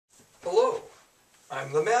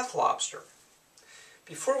I'm the Math Lobster.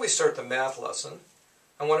 Before we start the math lesson,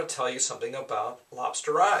 I want to tell you something about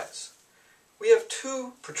lobster eyes. We have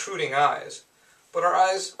two protruding eyes, but our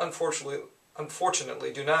eyes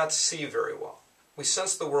unfortunately do not see very well. We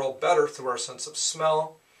sense the world better through our sense of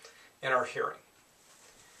smell and our hearing.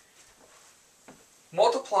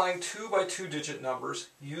 Multiplying 2 by 2 digit numbers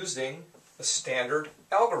using a standard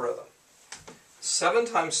algorithm. 7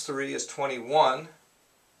 times 3 is 21.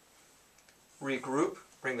 Regroup,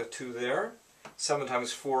 bring the 2 there. 7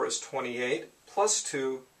 times 4 is 28, plus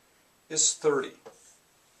 2 is 30.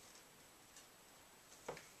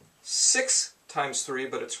 6 times 3,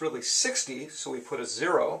 but it's really 60, so we put a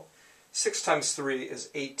 0. 6 times 3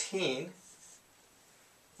 is 18.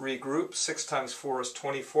 Regroup, 6 times 4 is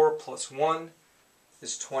 24, plus 1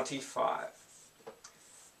 is 25.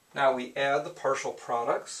 Now we add the partial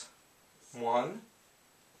products. 1,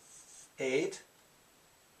 8,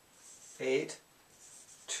 8,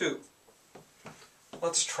 2.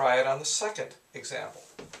 Let's try it on the second example.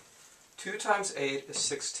 2 times 8 is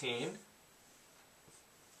 16.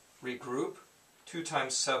 Regroup. 2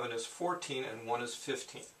 times 7 is 14 and 1 is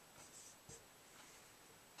 15.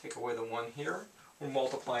 Take away the 1 here. We're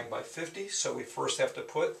multiplying by 50, so we first have to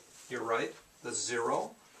put, you're right, the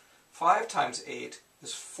 0. 5 times 8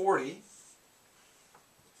 is 40.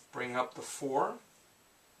 Bring up the 4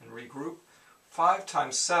 and regroup. 5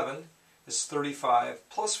 times 7 is 35,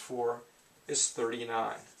 plus 4 is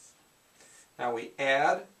 39. Now we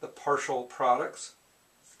add the partial products.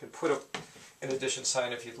 You can put an addition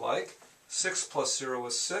sign if you'd like. 6 plus 0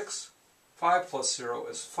 is 6. 5 plus 0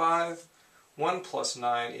 is 5. 1 plus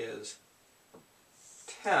 9 is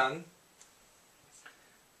 10.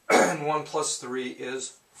 And 1 plus 3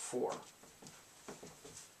 is 4.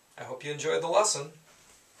 I hope you enjoyed the lesson.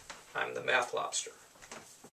 I'm the Math Lobster.